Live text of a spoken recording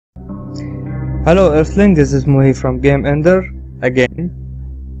Hello Earthling, this is Muhi from Game Ender again.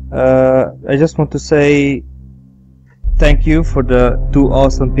 I just want to say thank you for the two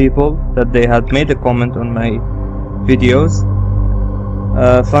awesome people that they had made a comment on my videos.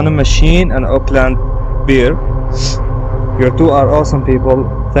 Funny Machine and Auckland Beer. You two are awesome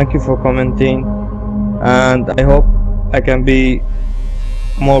people. Thank you for commenting, and I hope I can be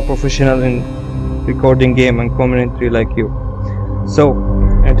more professional in recording game and commentary like you. So,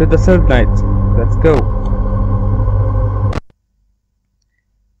 into the third night. Let's go.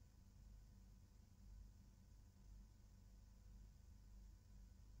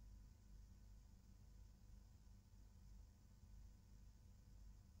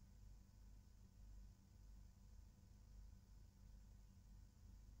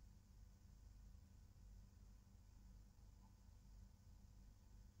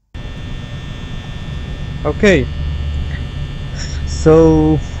 Okay.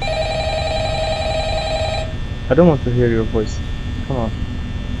 So I don't want to hear your voice. Come on.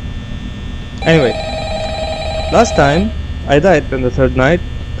 Anyway, last time I died in the third night.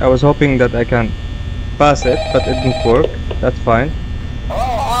 I was hoping that I can pass it, but it didn't work. That's fine.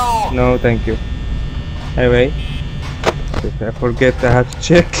 No, thank you. Anyway, if I forget, I have to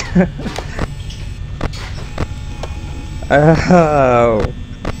check. Oh,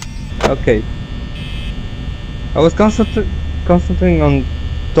 okay. I was concentrating on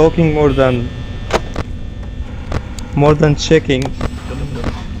talking more than checking.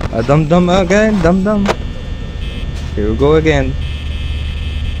 Dum again, dum. Here we go again.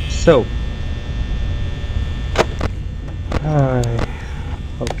 So,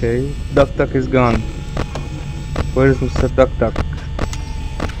 okay, Duck is gone. Where is Mr. Duck?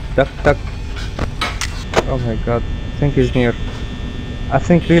 Duck. Oh my God, I think he's near. I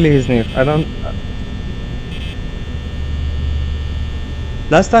think really he's near. I don't.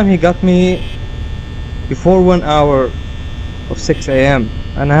 Last time he got me before 1 hour of 6 AM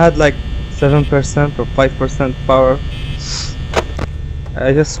and I had like 7% or 5% power.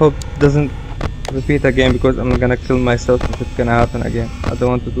 I just hope it doesn't repeat again, because I'm gonna kill myself if it's gonna happen again. I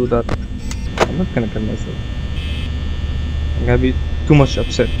don't want to do that. I'm not gonna kill myself. I'm gonna be too much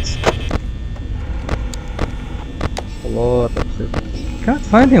upset. A lot upset. Can't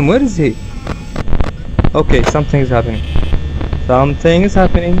find him. Where is he? Okay, something is happening. Something is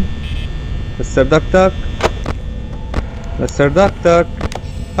happening. Mr. Duck. Mr. Duck.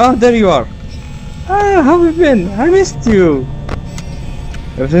 Oh, there you are. Ah, how have you been? I missed you.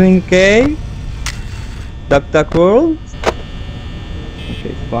 Everything okay? Duck world?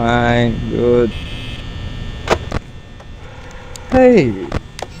 Okay, fine, good. Hey.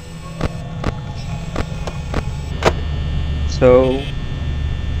 So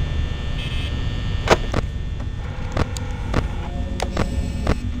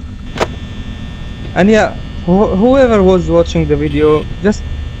and yeah, whoever was watching the video, just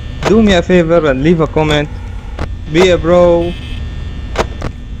do me a favor and leave a comment. Be a bro,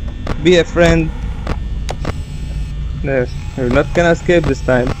 be a friend. Yes, you're not gonna escape this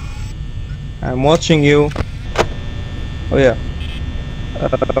time. I'm watching you. Oh yeah,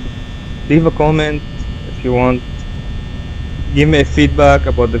 leave a comment if you want. Give me a feedback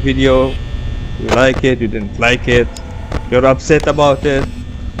about the video. You like it, you didn't like it, you're upset about it.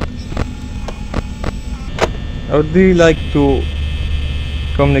 I would really like to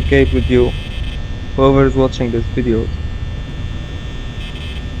communicate with you, whoever is watching this video,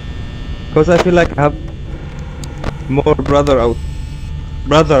 because I feel like I have more brothers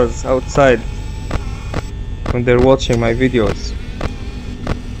outside when they're watching my videos.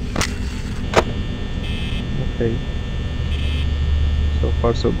 Okay, so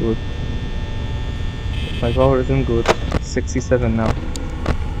far so good. My power isn't good. 67 now.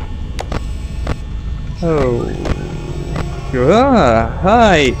 Oh,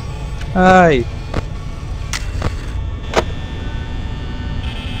 hi.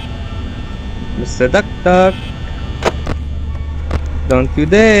 Mr. Duck. Don't you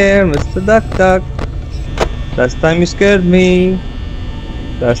dare, Mr. Duck. Last time you scared me.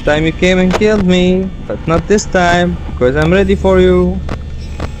 Last time you came and killed me, but not this time, because I'm ready for you.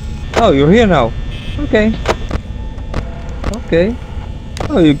 Oh, you're here now. Okay.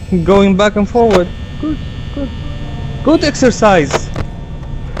 Oh, you're going back and forward. Good exercise.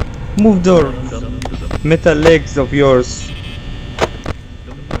 Move those metal legs of yours.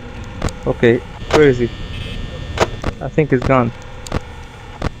 Okay, where is he? I think he's gone.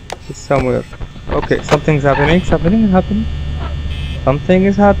 He's somewhere. Okay, something's happening. Something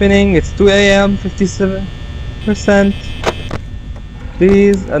is happening. It's 2 AM, 57%.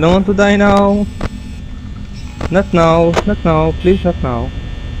 Please, I don't want to die now. Not now, please, not now.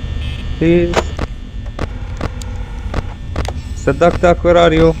 Please. Mr. Duck Duck, where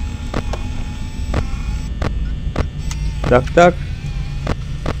are you? Duck Duck.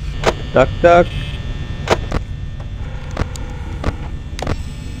 Duck Duck.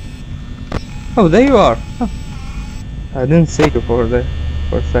 Oh, there you are. Huh. I didn't see you for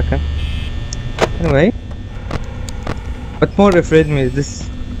a second. Anyway, what more afraid me is this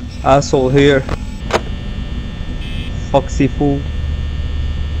asshole here, foxy fool,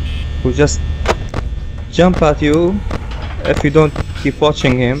 who just jump at you if you don't keep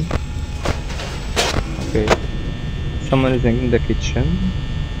watching him. Okay, someone is in the kitchen.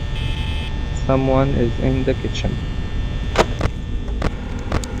 Someone is in the kitchen.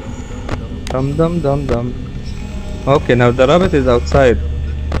 Dum dum dum dum. Okay, now the rabbit is outside.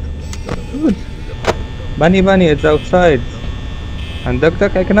 Good. Bunny Bunny is outside. And Duck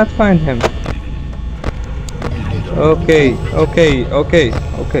Duck, I cannot find him. Okay, okay, okay,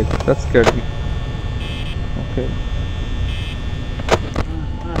 okay. That scared me. Okay.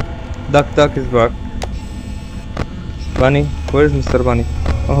 Duck Duck is back. Bunny, where is Mr. Bunny?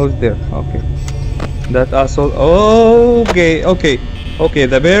 Oh, who's there? Okay. That asshole. Okay, okay, okay.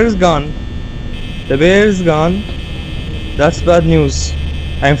 The bear is gone. The bear is gone. That's bad news.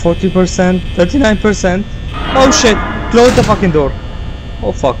 I'm 40%, 39%. Oh shit! Close the fucking door.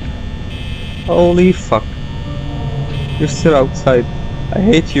 Oh fuck. Holy fuck. You're still outside. I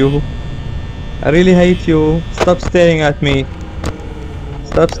hate you. I really hate you. Stop staring at me.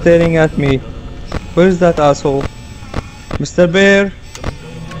 Stop staring at me. Where's that asshole? Mr. Bear,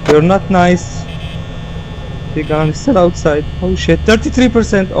 you're not nice. He gone. He's still outside. Oh shit.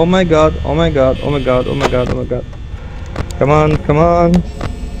 33%. Oh my god. Oh my god. Oh my god. Oh my god. Oh my god. Come on. Come on.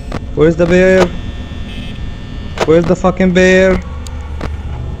 Where's the bear? Where's the fucking bear?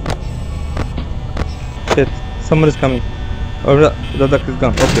 Shit. Someone is coming. Oh, the duck is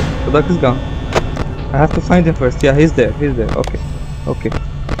gone. Okay. The duck is gone. I have to find him first. Yeah, he's there. He's there. Okay. Okay.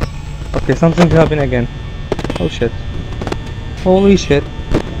 Okay, something's happening again. Oh shit. Holy shit.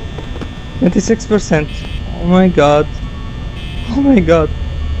 26%. Oh my god. Oh my god.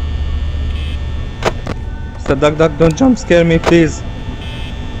 Mr. Duck Duck, don't jump scare me, please.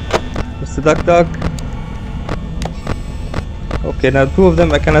 Mr. Duck Duck. Okay, now two of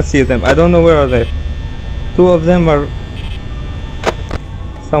them, I cannot see them. I don't know where are they. Two of them are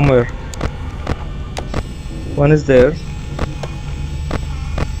somewhere. One is there.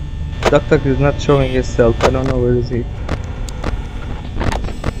 Duck Duck is not showing himself. I don't know where is he.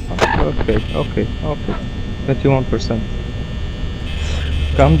 Okay, okay, okay. 21%.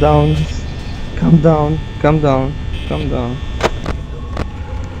 Calm down. Calm down. Calm down. Calm down.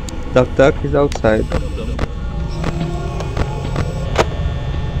 Duck Duck is outside.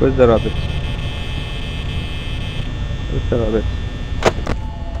 Where's the rabbit? Where's the rabbit?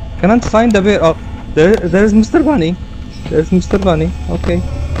 Cannot find the bear. Oh, there's Mr. Bunny. There's Mr. Bunny. Okay.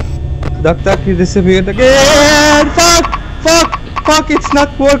 Duck Duck, he disappeared again. Fuck! Fuck! Fuck! It's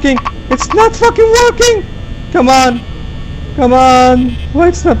not working. It's not fucking working. Come on. Come on. Why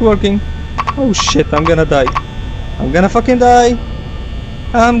it's not working? Oh shit! I'm gonna die. I'm gonna fucking die.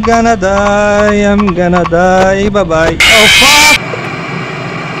 I'm gonna die. I'm gonna die. Bye bye. Oh fuck!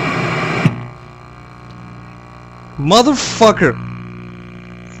 Motherfucker!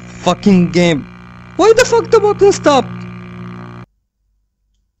 Fucking game. Why the fuck the button stopped?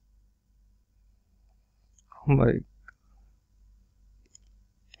 Oh my.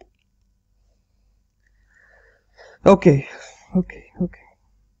 Okay. Okay. Okay.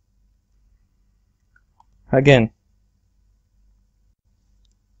 Again.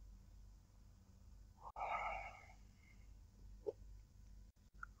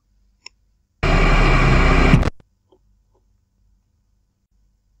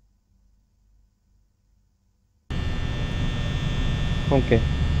 Okay,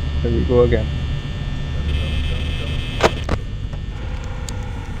 here we go again.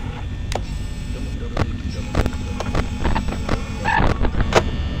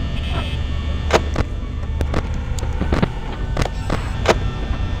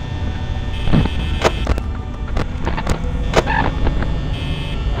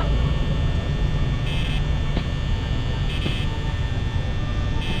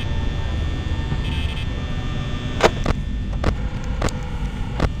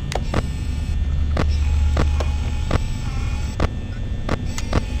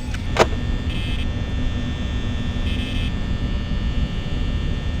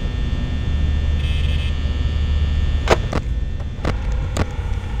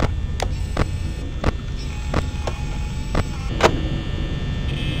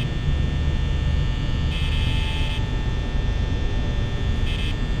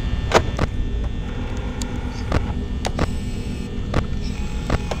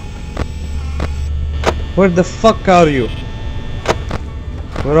 Where the fuck are you?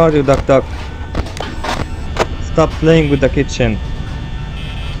 Where are you, Duck Duck? Stop playing with the kitchen.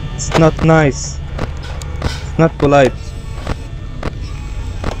 It's not nice. It's not polite.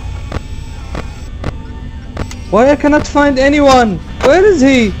 Why I cannot find anyone? Where is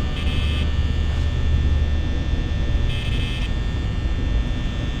he?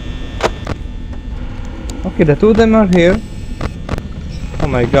 Okay, the two of them are here. Oh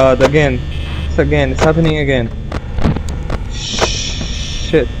my god, again. It's happening again.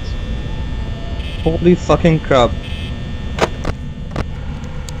 Shit. Holy fucking crap.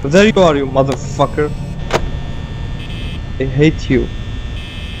 There you are, you motherfucker. I hate you.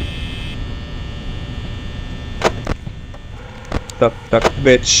 Duck, duck,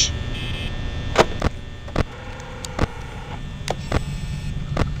 bitch.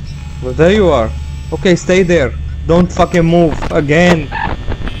 Well, there you are. Okay, stay there. Don't fucking move again.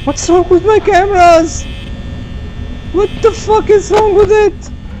 What's wrong with my cameras? What the fuck is wrong with it?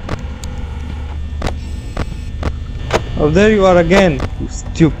 Oh, there you are again. You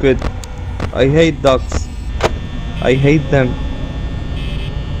stupid. I hate ducks. I hate them.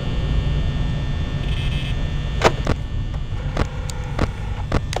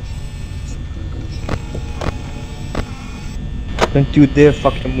 Don't you dare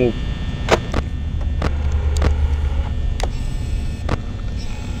fucking move.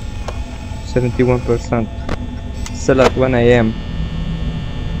 %71%. Still at 1 AM.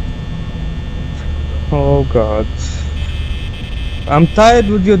 Oh god. I'm tired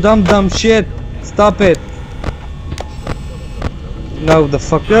with your dumb shit. Stop it. No, the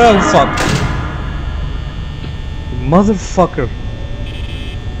fuck. Oh fuck. Motherfucker.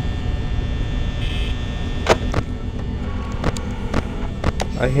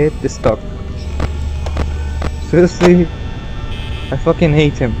 I hate this duck. Seriously, I fucking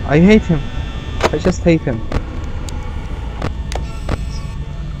hate him. I hate him. I just hate him.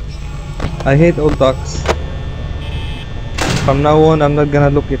 I hate all ducks. From now on, I'm not gonna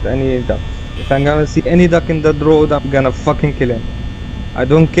look at any ducks. If I'm gonna see any duck in that road, I'm gonna fucking kill him. I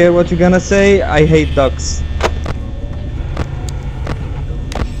don't care what you're gonna say. I hate ducks.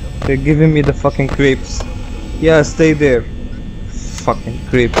 They're giving me the fucking creeps. Yeah, stay there. Fucking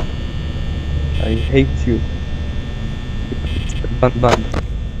creep. I hate you. Bun.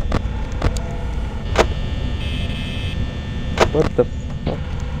 What the fuck?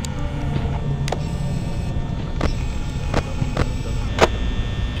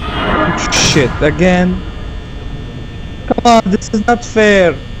 Shit, again? Come on, this is not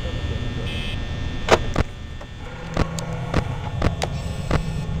fair.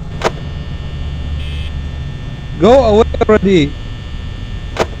 Go away already.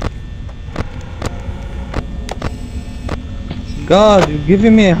 God, you're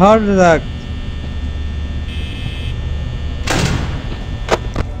giving me a heart attack.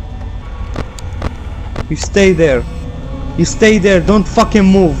 You stay there. You stay there. Don't fucking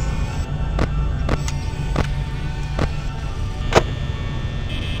move.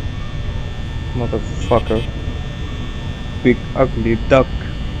 Motherfucker. Big ugly duck.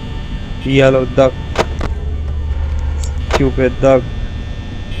 Yellow duck. Stupid duck.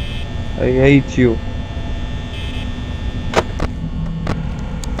 I hate you.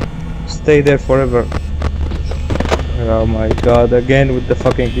 Stay there forever. Oh my god, again with the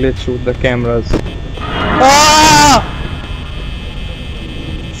fucking glitch with the cameras. Ah!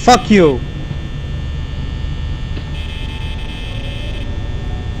 Fuck you.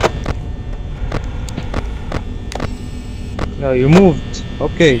 No, you moved.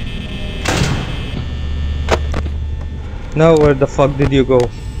 Okay. Now where the fuck did you go?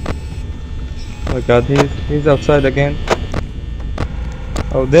 Oh my god, he's outside again.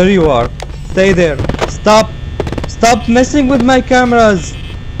 Oh, there you are. Stay there. Stop messing with my cameras.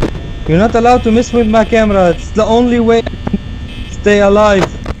 You're not allowed to mess with my camera. It's the only way I can stay alive.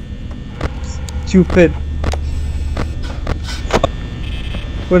 Stupid.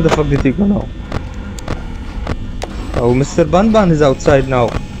 Where the fuck did he go now? Oh, Mr. Bun is outside now.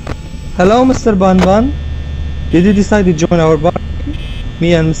 Hello, Mr. Bun. Did you decide to join our party?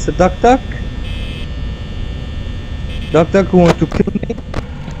 Me and Mr. Duck Duck? Duck Duck who want to kill me?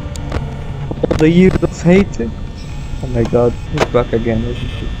 All the years of hate? Oh my god, he's back again, isn't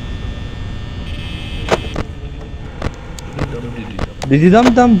he? Diddy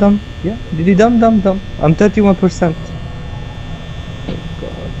dum. Yeah, diddy dum. I'm 31%. Oh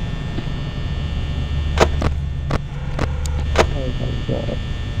god. Oh my god.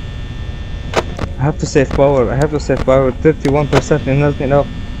 I have to save power. 31% is not enough.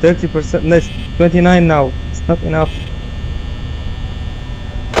 30%, nice. 29 now. It's not enough.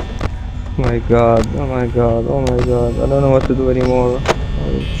 my god, oh my god, oh my god, I don't know what to do anymore.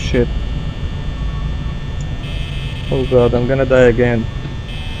 Oh shit. Oh god, I'm gonna die again.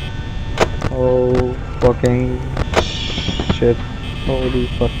 Oh fucking shit. Holy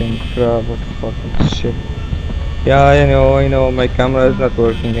fucking crap, what the fucking shit. Yeah, I know, my camera is not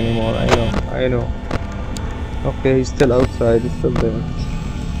working anymore, I know. Okay, he's still outside, he's still there.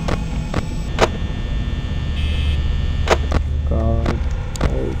 God,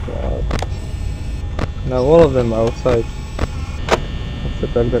 oh god. Now all of them are outside. The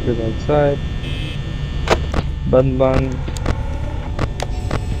duck is outside. Bun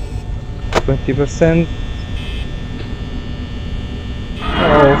 20%.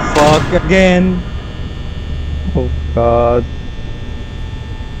 Oh fuck again. Oh god.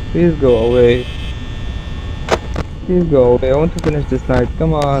 Please go away. Please go away. I want to finish this night.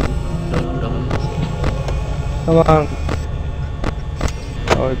 Come on. Come on.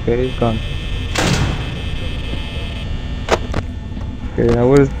 Okay, he's gone. Okay, now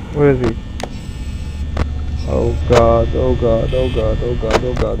where is he? Oh god, oh god, oh god, oh god,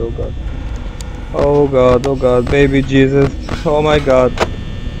 oh god, oh god. Oh god, oh god, baby Jesus. Oh my god.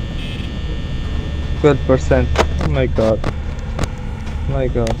 12%. Oh my god. Oh my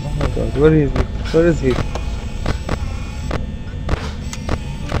god, oh my god. Where is he? Where is he?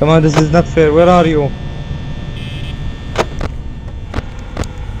 Come on, this is not fair. Where are you?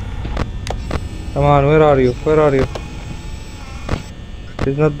 Come on, where are you? Where are you?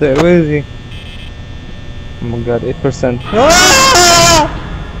 He's not there. Where is he? Oh my god, 8%. Ah!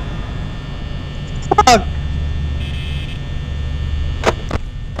 Fuck!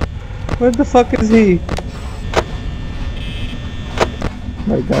 Where the fuck is he? Oh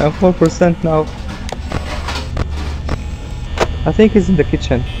my god, I'm 4% now. I think he's in the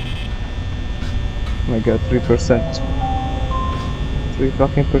kitchen. Oh my god, 3%. 3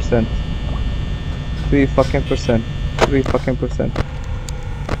 fucking percent. 3 fucking percent. 3 fucking percent.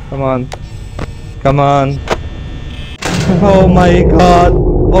 Come on. Come on. Oh my god.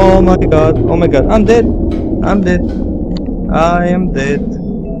 Oh my god. Oh my god. I'm dead. I'm dead. I am dead.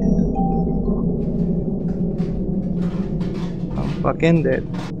 I'm fucking dead.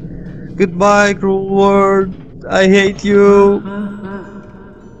 Goodbye, cruel world. I hate you.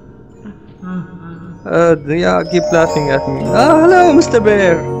 Yeah, keep laughing at me. Ah, hello, Mr.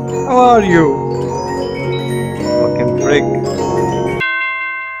 Bear. How are you? Fucking prick.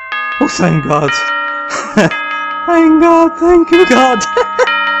 Oh, thank God. Thank God. Thank you, God.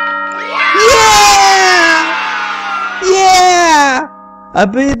 Yeah! Yeah! I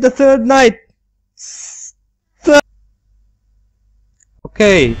beat the third night.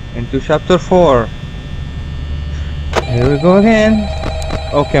 Okay, into chapter 4. Here we go again.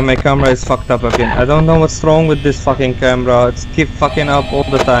 Okay, my camera is fucked up again. I don't know what's wrong with this fucking camera. It's keep fucking up all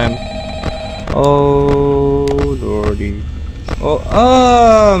the time. Oh lordy.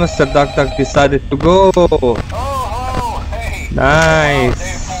 Oh, Mr. Duck Duck decided to go. Oh, hey.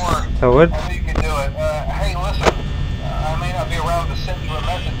 Nice. So what? I know you can do it. Hey, listen. I may not be around to send you a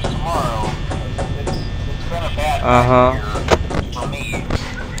message tomorrow. It's been a bad night here for me.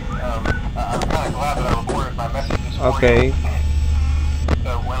 I'm kind of glad that I recorded my message this morning. Okay.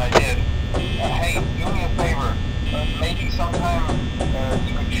 When I did. Hey, do me a favor. Maybe sometime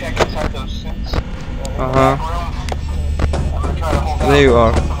you can check inside those suits. In the back room. I'm gonna try to hold out. There you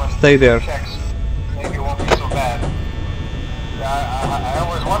are. Stay there. Checks. Maybe it won't be so bad. I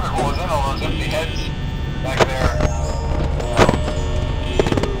always wondered what was in all those empty heads back there.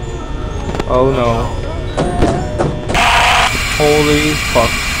 Oh no. Holy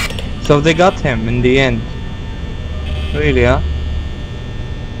fuck. So they got him in the end. Really, huh?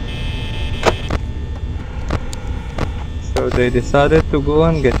 So they decided to go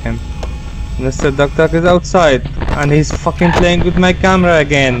and get him. Mr. Duck Duck is outside and he's fucking playing with my camera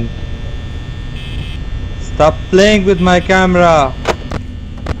again. Stop playing with my camera,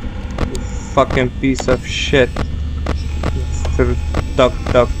 you fucking piece of shit. Mr. Duck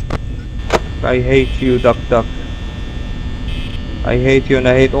Duck, I hate you, Duck Duck. I hate you and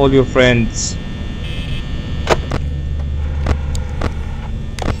I hate all your friends.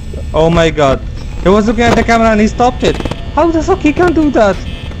 Oh my god, he was looking at the camera and he stopped it. How the fuck he can do that?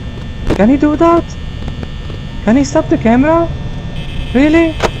 Can he do that? Can he stop the camera?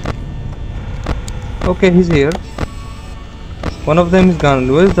 Really? Okay, he's here. One of them is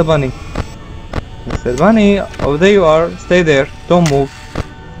gone. Where's the bunny? Mr. Bunny, oh there you are. Stay there. Don't move.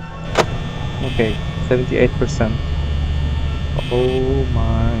 Okay, 78%. Oh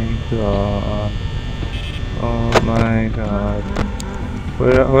my god. Oh my god.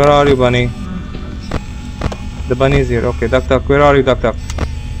 Where are you, bunny? The bunny is here. Okay, Duck Duck, where are you, Duck Duck?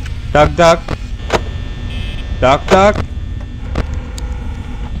 Duck, duck. Duck, duck.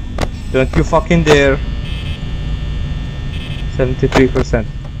 Don't you fucking dare. 73%.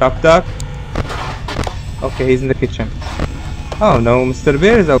 Duck, duck. Okay, he's in the kitchen. Oh no, Mr.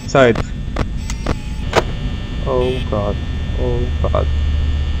 Bear is outside. Oh god. Oh god.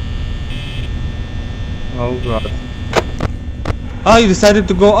 Oh god. Ah, you decided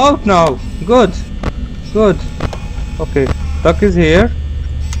to go out now. Good. Good. Okay. Duck is here.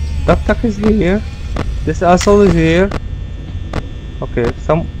 Duck is here. This asshole is here. Okay,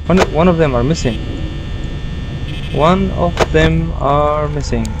 one of them are missing. One of them are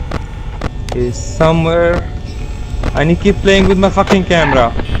missing. He's somewhere. And you keep playing with my fucking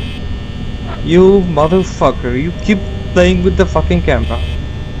camera. You motherfucker. You keep playing with the fucking camera.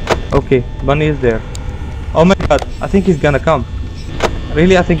 Okay, Bunny is there. Oh my god, I think he's gonna come.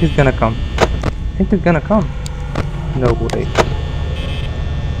 Really, I think he's gonna come. I think he's gonna come. No way.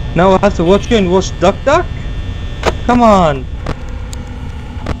 Now I have to watch you and watch Duck Duck? Come on.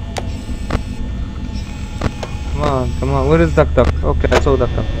 Come on, come on. Where is Duck Duck? Okay, I saw Duck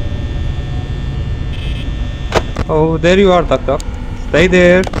Duck. Oh, there you are, Duck Duck. Stay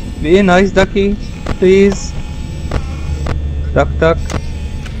there. Be a nice ducky, please. Duck Duck.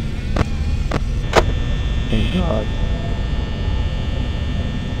 Thank God.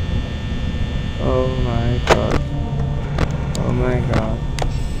 Oh my god. Oh my god.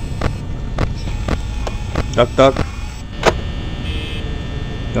 Duck Duck.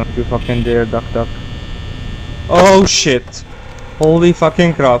 Don't you fucking dare, Duck Duck. Oh shit. Holy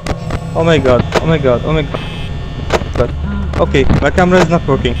fucking crap. Oh my god. Oh my god. Oh my god. Okay, my camera is not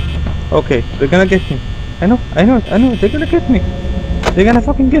working. Okay, they're gonna get me. I know. They're gonna get me. They're gonna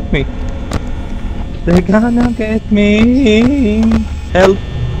fucking get me. They're gonna get me. Help.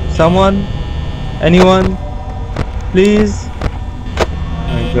 Someone. Anyone. Please. Oh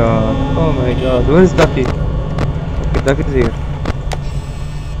my god. Oh my god. Where is Ducky? Okay, Ducky is here.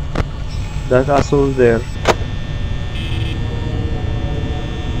 That asshole is there.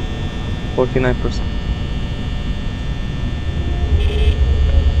 49%.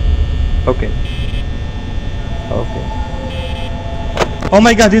 Okay. Okay. Oh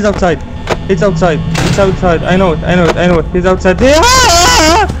my god, he's outside. He's outside. He's outside. I know it. He's outside.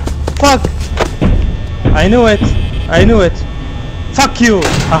 Ah! Fuck! I knew it. Fuck you!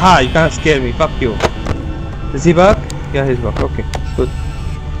 Haha, you can't scare me. Fuck you. Is he back? Yeah, he's back. Okay, good.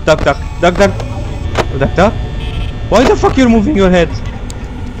 Duck. Duck? Why the fuck you're moving your head?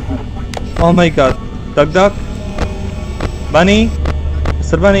 Oh my god. Duck. Bunny.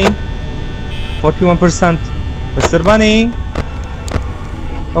 Mr. Bunny. 41%. Mr. Bunny.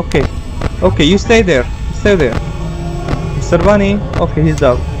 Okay, you stay there. Mr. Bunny. Okay, he's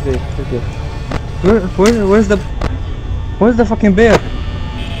down. He's there. Where's the fucking bear?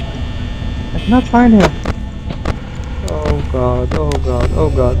 I cannot find him. Oh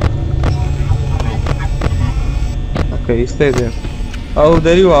god. Okay, you stay there. Oh,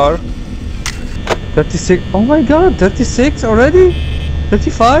 there you are. 36. Oh my god, 36 already?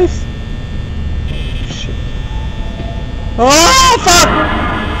 35? Shit. Oh,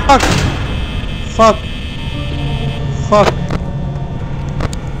 fuck.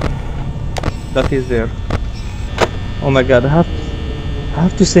 Duck is there. Oh my god, I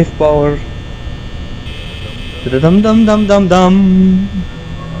have to save power. Dum.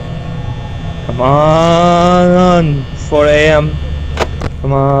 Come on, 4 AM.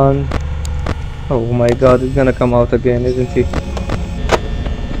 Come on. Oh my god, he's gonna come out again, isn't he?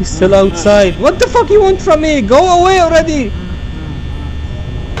 He's still outside. What the fuck you want from me? Go away already!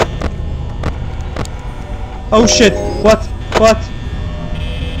 Oh shit! What?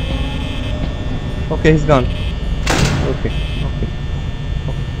 Okay, he's gone. Okay.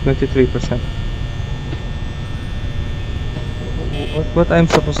 23%. What I'm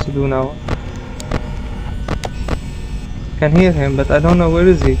supposed to do now? Can hear him, but I don't know where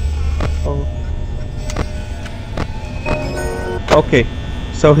is he. Oh. Okay,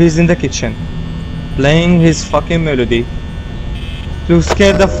 so he's in the kitchen, playing his fucking melody to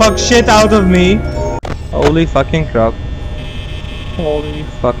scare the fuck shit out of me. Holy fucking crap.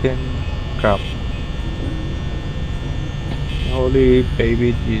 Holy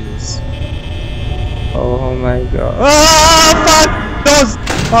baby Jesus. Oh my god. Ah, fuck! Those!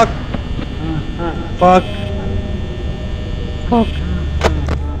 Fuck!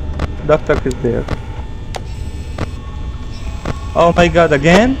 Duck is there. Oh my god,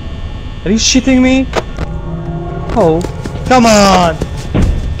 again? Are you shitting me? Oh, come on!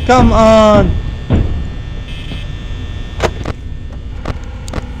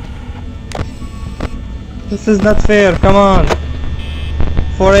 This is not fair, come on.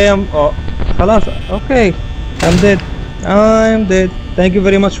 4 a.m. Oh, خلاص. Okay, I'm dead. I'm dead. Thank you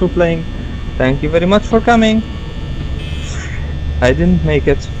very much for playing. Thank you very much for coming. I didn't make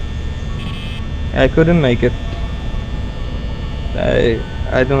it. I couldn't make it.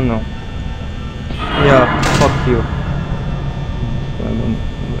 I don't know. Yeah, fuck you.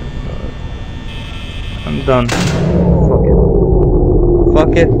 I'm done. Fuck it.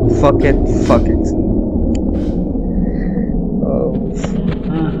 Fuck it. Fuck it. Fuck it. Oh.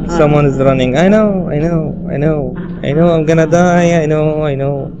 Someone is running. I know. I know. I know. I know. I'm gonna die. I know. I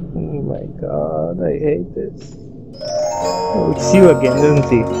know. Oh my god. I hate this. Oh, it's you again, isn't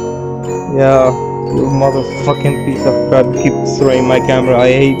he? Yeah. You motherfucking piece of crap. Keep destroying my camera. I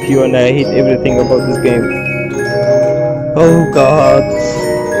hate you and I hate everything about this game. Oh god.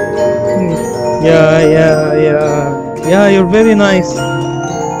 Yeah, you're very nice.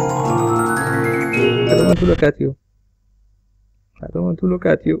 I don't want to look at you. I don't want to look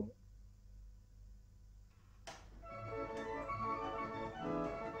at you.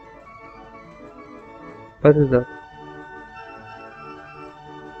 What is that?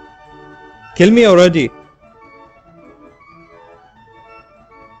 Kill me already.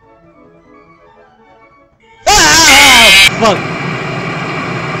 Fuck.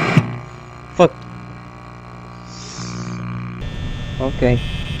 Fuck. Okay.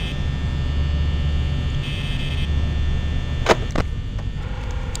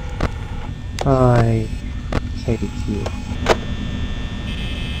 I hate you.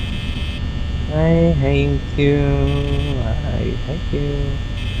 I hate you. I hate you.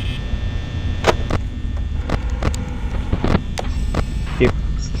 Keep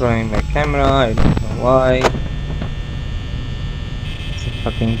destroying my camera. I don't know why. It's a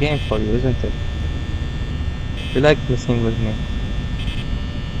fucking game for you, isn't it? You like messing with me.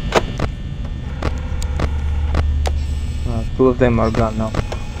 Two of them are gone now.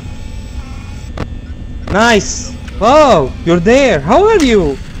 Nice! Wow, you're there. How are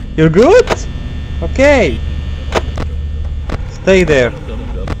you? You're good? Okay. Stay there.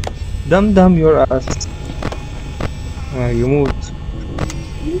 Dum your ass. You moved.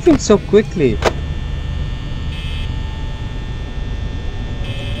 Moving so quickly.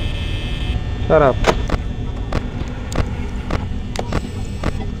 Shut up.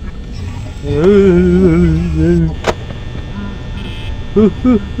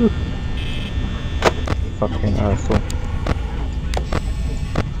 Fucking asshole.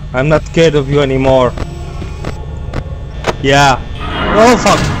 I'm not scared of you anymore. Yeah. Oh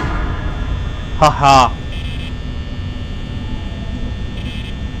fuck. Haha.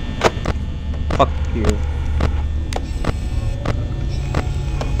 Fuck you.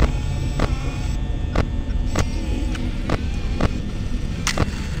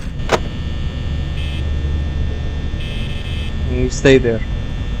 You stay there.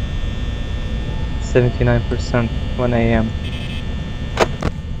 79%, 1 a.m.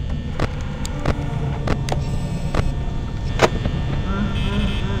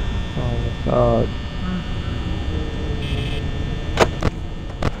 Oh my god.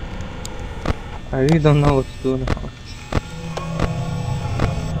 I really don't know what to do now.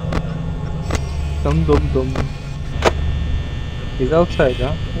 Dum. He's outside,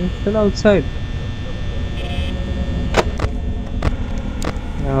 huh? He's still outside.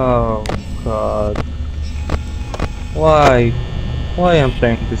 Oh god. Why I'm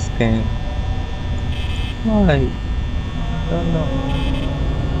playing this game? Why? I don't know.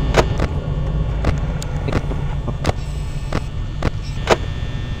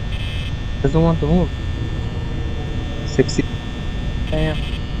 Doesn't want to move. 60 a.m.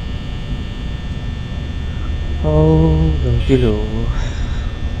 Oh, don't you know?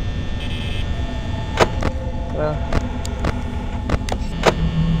 Well,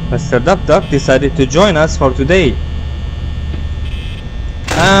 Mr. Duck decided to join us for today.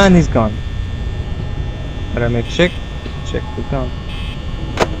 And he's gone. Better make check the gun.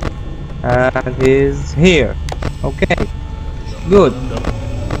 And he's here. Okay. Good.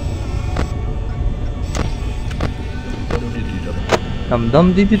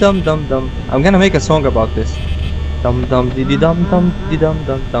 Dum diddy dum. I'm gonna make a song about this. Dum diddy dum diddy dum.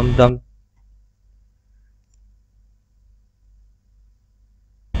 Dum dum.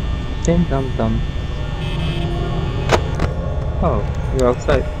 Oh, you're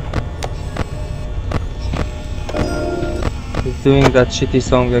outside. He's doing that shitty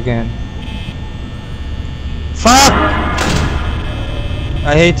song again. Fuck!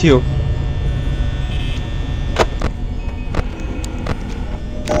 I hate you.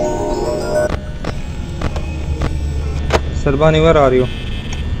 Sarbani, where are you?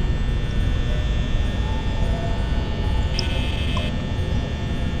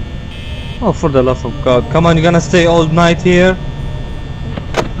 Oh, for the love of God. Come on, you're gonna stay all night here?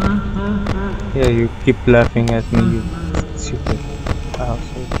 Yeah, you keep laughing at me, you stupid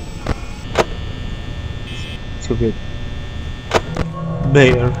asshole. Stupid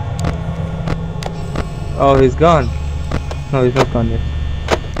bear. Oh, he's gone. No, he's not gone yet.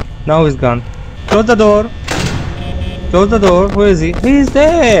 Now he's gone. Close the door. Close the door. Where is he? He's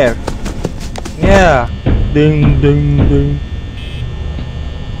there. Yeah. Ding, ding, ding.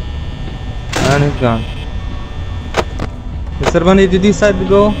 And he's gone. Mr. Bunny, did you decide to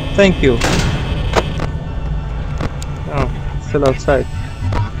go? Thank you. Oh, still outside.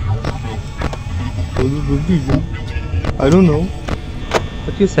 I don't know.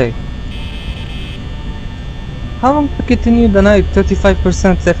 What you say? How long to continue the night?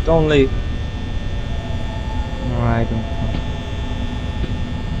 35% left only. No, I don't know.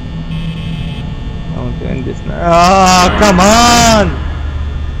 I want to end this now. Ah, come on!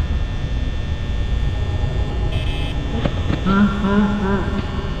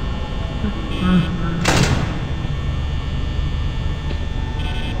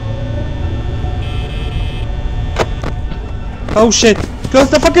 Oh shit! Close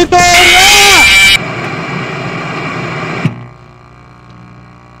the fucking door! Ah!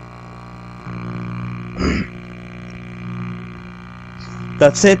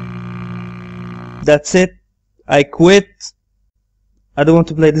 That's it. That's it. I quit. I don't want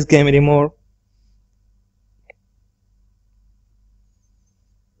to play this game anymore.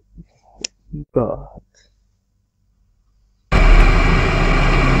 God.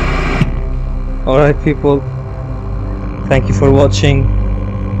 Alright people. Thank you for watching.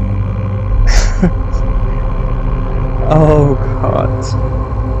 Oh God.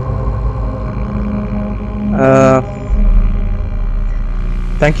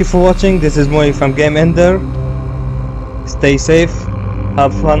 Thank you for watching. This is Moy from Game Ender. Stay safe.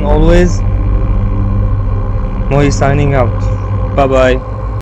 Have fun always. Moy signing out. Bye bye.